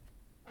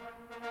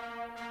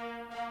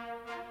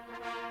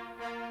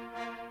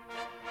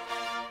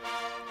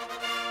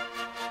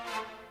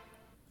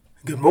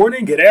Good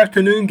morning, good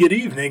afternoon, good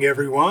evening,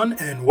 everyone,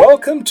 and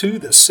welcome to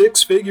the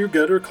Six Figure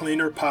Gutter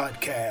Cleaner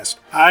Podcast.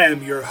 I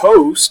am your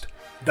host,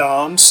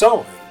 Don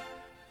Sulling.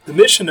 The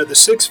mission of the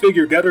Six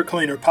Figure Gutter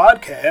Cleaner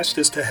Podcast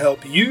is to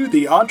help you,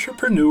 the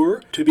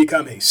entrepreneur, to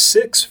become a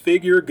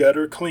six-figure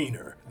gutter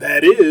cleaner.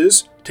 That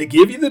is, to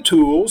give you the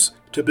tools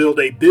to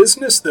build a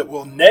business that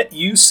will net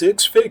you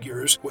six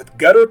figures with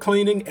gutter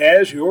cleaning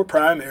as your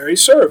primary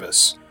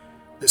service.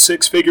 The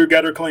Six Figure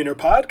Gutter Cleaner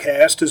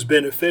Podcast is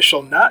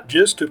beneficial not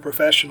just to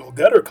professional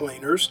gutter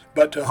cleaners,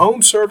 but to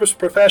home service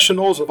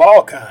professionals of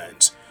all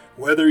kinds.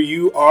 Whether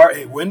you are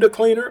a window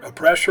cleaner, a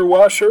pressure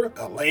washer,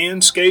 a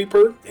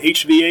landscaper,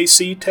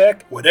 HVAC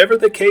tech, whatever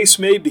the case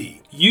may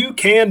be, you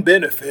can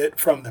benefit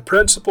from the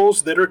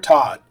principles that are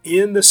taught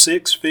in the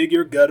Six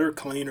Figure Gutter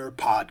Cleaner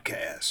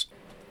Podcast.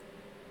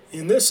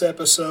 In this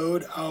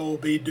episode, I will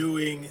be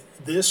doing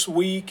This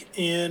Week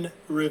in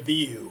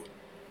Review.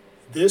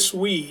 This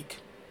Week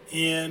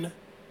in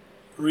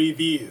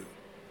Review.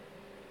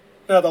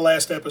 Now, the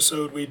last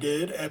episode we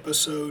did,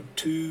 episode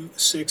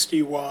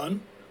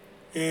 261,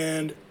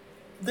 and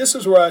this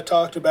is where I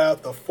talked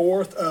about the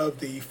fourth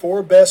of the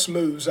four best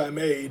moves I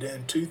made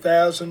in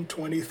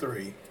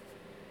 2023,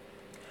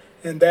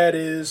 and that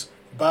is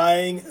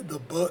buying the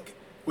book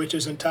which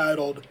is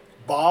entitled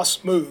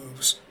Boss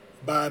Moves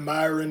by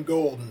Myron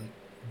Golden.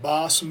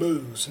 Boss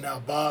Moves. Now,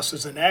 BOSS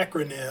is an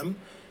acronym,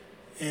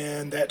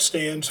 and that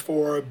stands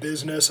for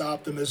Business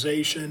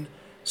Optimization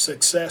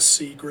Success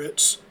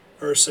Secrets,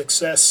 or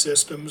Success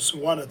Systems,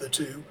 one of the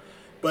two.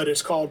 But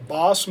it's called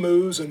Boss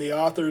Moves, and the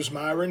author is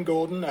Myron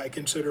Golden. I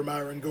consider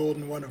Myron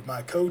Golden one of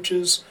my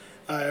coaches.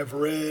 I have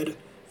read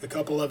a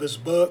couple of his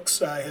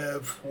books. I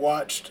have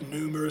watched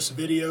numerous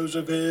videos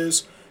of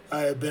his.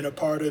 I have been a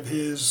part of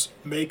his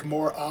Make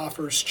More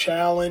Offers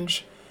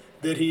challenge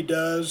that he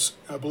does.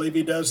 I believe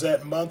he does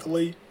that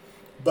monthly.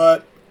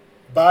 But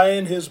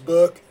buying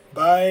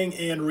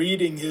and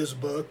reading his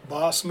book,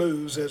 Boss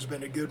Moves, has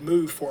been a good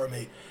move for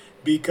me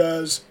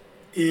because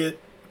it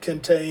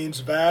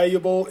contains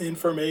valuable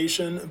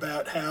information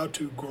about how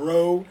to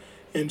grow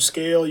and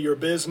scale your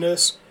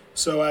business.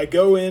 So I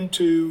go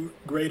into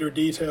greater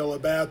detail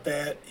about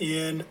that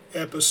in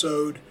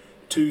episode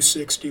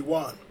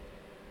 261.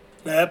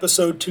 Now,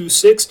 episode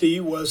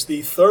 260 was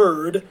the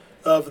third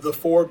of the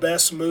four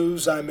best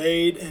moves I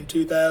made in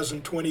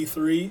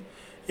 2023.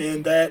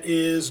 And that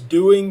is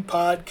doing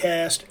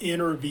podcast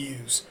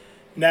interviews.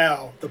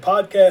 Now, the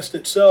podcast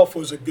itself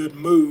was a good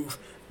move,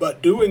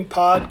 but doing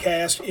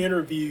podcast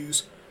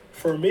interviews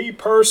for me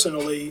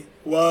personally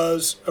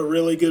was a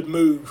really good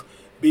move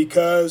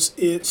because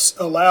it's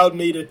allowed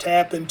me to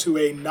tap into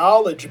a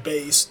knowledge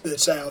base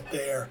that's out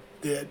there.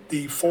 That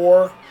the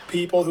four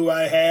people who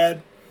I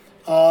had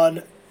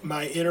on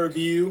my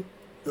interview,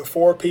 the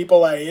four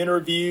people I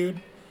interviewed,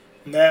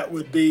 and that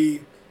would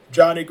be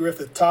Johnny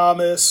Griffith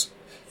Thomas,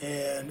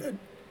 and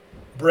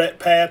Brett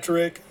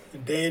Patrick,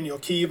 and Daniel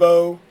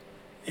Kevough,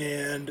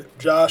 and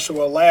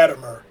Joshua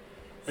Latimer.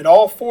 And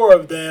all four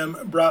of them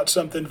brought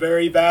something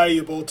very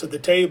valuable to the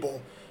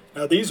table.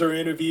 Now, these are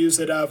interviews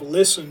that I've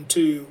listened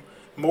to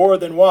more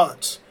than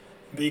once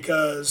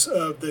because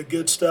of the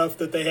good stuff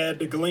that they had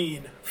to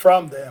glean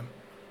from them.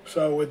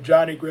 So with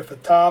Johnny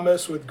Griffith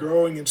Thomas, with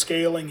growing and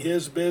scaling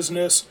his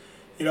business,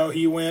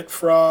 he went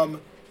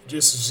from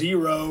just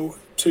zero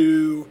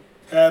to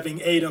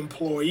having 8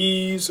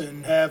 employees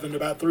and having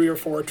about 3 or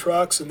 4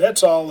 trucks, and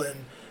that's all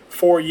in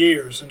 4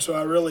 years. And so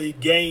I really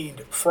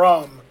gained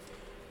from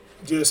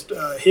just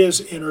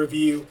his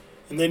interview.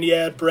 And then you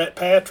add Brett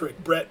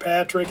Patrick. Brett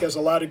Patrick has a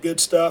lot of good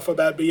stuff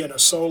about being a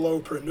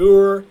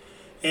solopreneur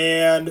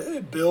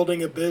and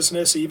building a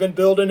business, even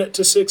building it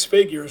to 6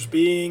 figures,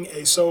 being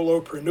a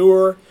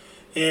solopreneur.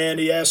 And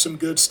he has some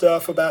good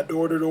stuff about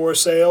door-to-door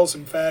sales.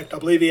 In fact, I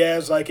believe he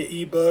has like an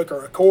ebook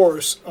or a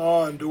course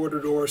on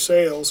door-to-door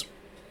sales.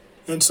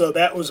 And so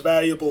that was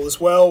valuable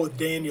as well. With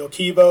Daniel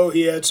Kevough,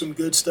 he had some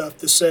good stuff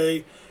to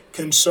say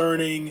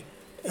concerning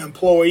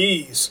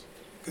employees,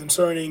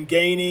 concerning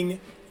gaining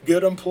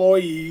good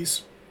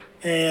employees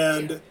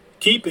and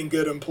keeping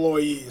good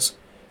employees.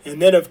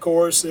 And then, of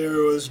course, there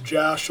was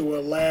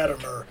Joshua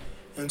Latimer.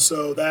 And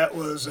so that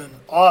was an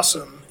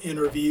awesome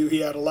interview. He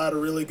had a lot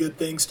of really good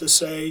things to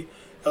say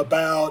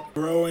about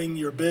growing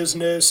your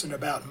business and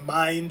about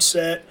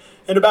mindset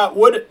and about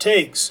what it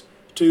takes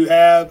to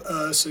have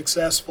a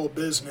successful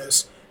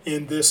business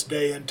in this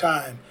day and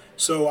time.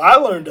 So I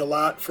learned a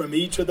lot from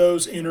each of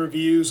those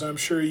interviews. I'm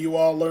sure you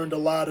all learned a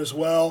lot as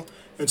well.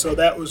 And so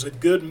that was a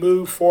good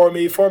move for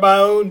me for my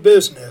own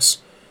business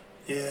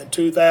in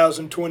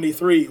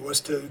 2023 was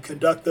to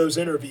conduct those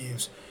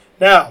interviews.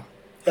 Now,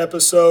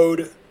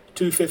 episode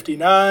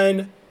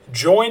 259,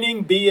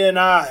 joining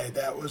BNI.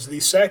 That was the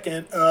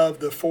second of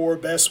the 4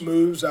 best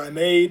moves I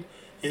made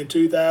in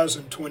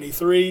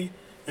 2023.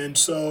 And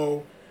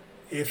so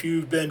if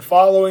you've been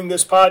following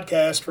this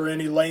podcast for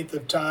any length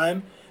of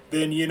time,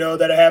 then you know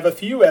that I have a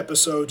few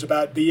episodes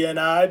about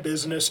BNI,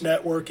 Business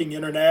Networking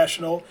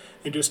International,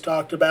 and just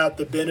talked about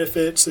the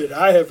benefits that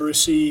I have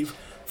received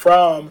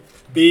from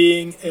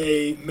being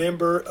a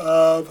member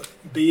of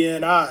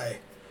BNI.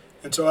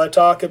 And so I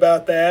talk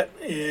about that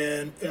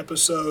in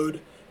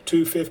episode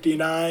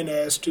 259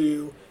 as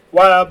to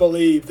why I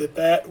believe that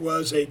that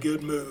was a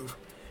good move.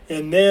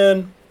 And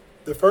then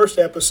the first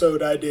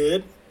episode I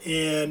did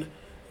in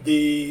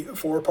the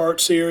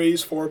 4-part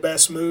series, 4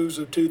 Best Moves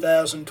of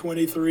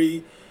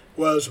 2023,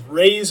 was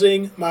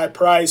raising my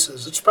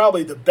prices. It's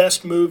probably the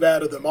best move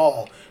out of them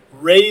all,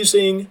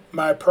 raising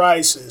my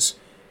prices,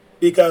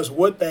 because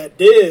what that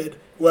did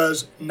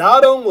was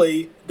not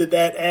only did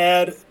that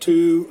add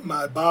to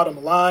my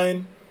bottom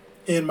line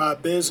in my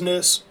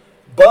business,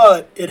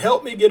 but it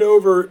helped me get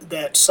over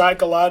that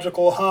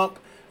psychological hump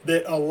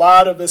that a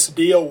lot of us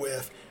deal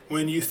with.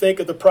 When you think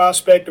of the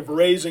prospect of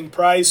raising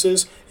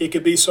prices, it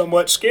could be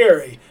somewhat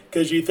scary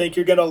because you think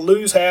you're going to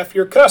lose half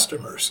your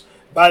customers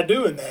by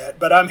doing that.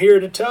 But I'm here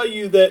to tell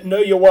you that no,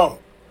 you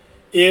won't.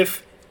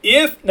 If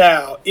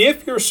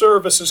your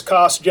service is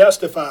cost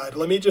justified,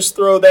 let me just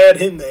throw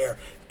that in there.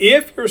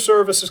 If your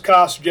service is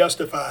cost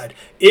justified,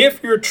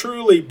 if you're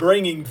truly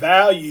bringing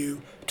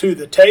value to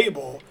the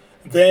table,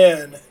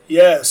 then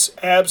yes,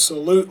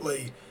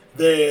 absolutely,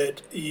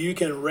 that you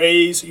can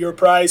raise your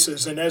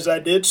prices. And as I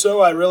did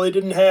so, I really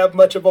didn't have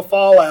much of a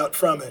fallout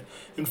from it.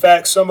 In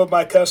fact, some of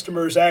my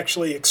customers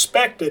actually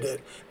expected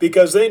it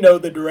because they know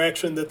the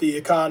direction that the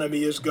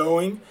economy is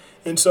going.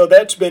 And so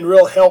that's been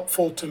real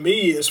helpful to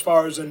me as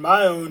far as in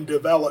my own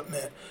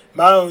development,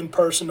 my own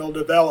personal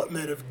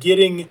development of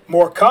getting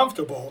more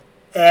comfortable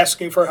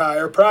asking for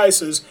higher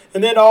prices,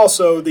 and then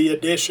also the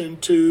addition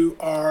to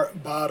our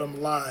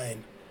bottom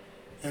line.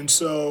 And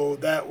so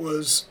that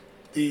was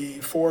the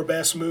 4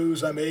 best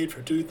moves I made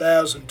for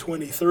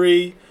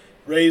 2023,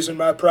 raising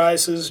my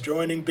prices,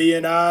 joining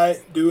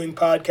BNI, doing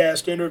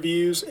podcast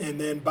interviews,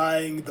 and then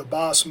buying the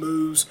Boss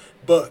Moves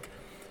book.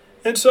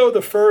 And so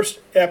the first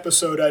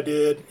episode I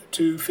did,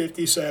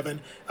 257,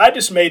 I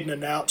just made an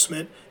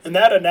announcement, and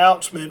that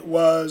announcement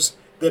was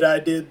that I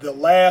did the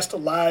last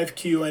live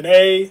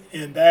Q&A,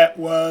 and that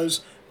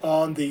was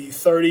on the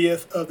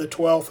 30th of the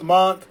 12th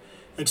month.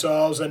 And so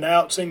I was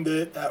announcing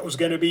that that was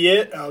going to be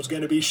it. I was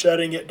going to be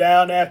shutting it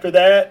down after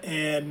that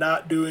and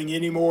not doing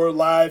any more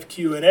live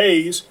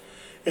Q&As.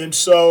 And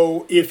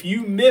so if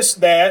you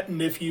missed that,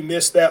 and if you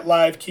missed that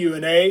live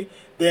Q&A,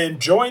 then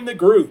join the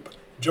group.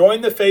 Join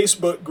the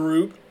Facebook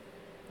group,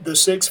 the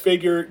Six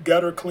Figure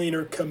Gutter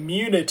Cleaner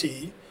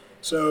Community.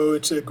 So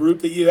it's a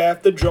group that you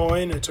have to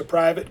join. It's a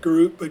private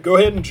group, but go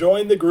ahead and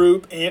join the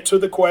group, answer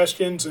the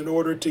questions in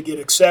order to get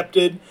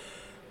accepted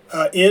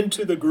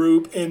into the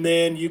group, and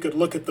then you could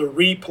look at the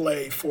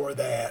replay for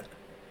that.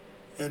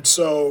 And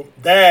so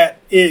that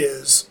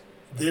is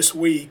this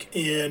week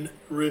in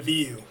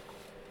review.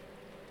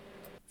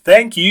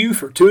 Thank you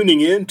for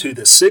tuning in to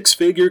the Six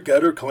Figure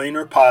Gutter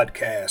Cleaner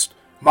podcast.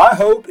 My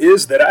hope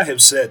is that I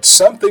have said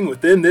something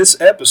within this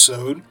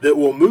episode that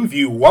will move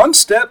you one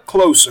step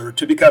closer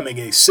to becoming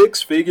a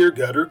six-figure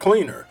gutter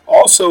cleaner.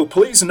 Also,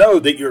 please know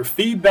that your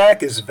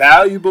feedback is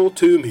valuable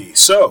to me.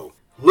 So,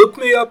 look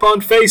me up on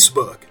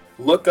Facebook.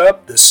 Look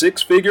up the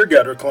Six Figure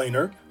Gutter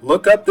Cleaner.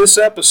 Look up this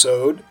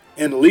episode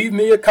and leave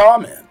me a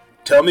comment.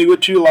 Tell me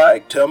what you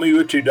like, tell me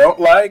what you don't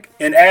like,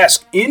 and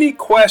ask any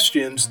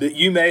questions that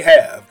you may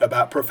have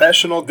about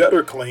professional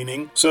gutter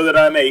cleaning so that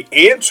I may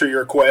answer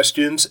your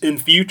questions in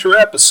future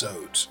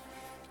episodes.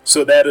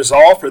 So that is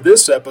all for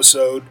this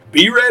episode.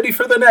 Be ready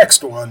for the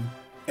next one,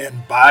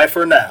 and bye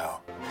for now.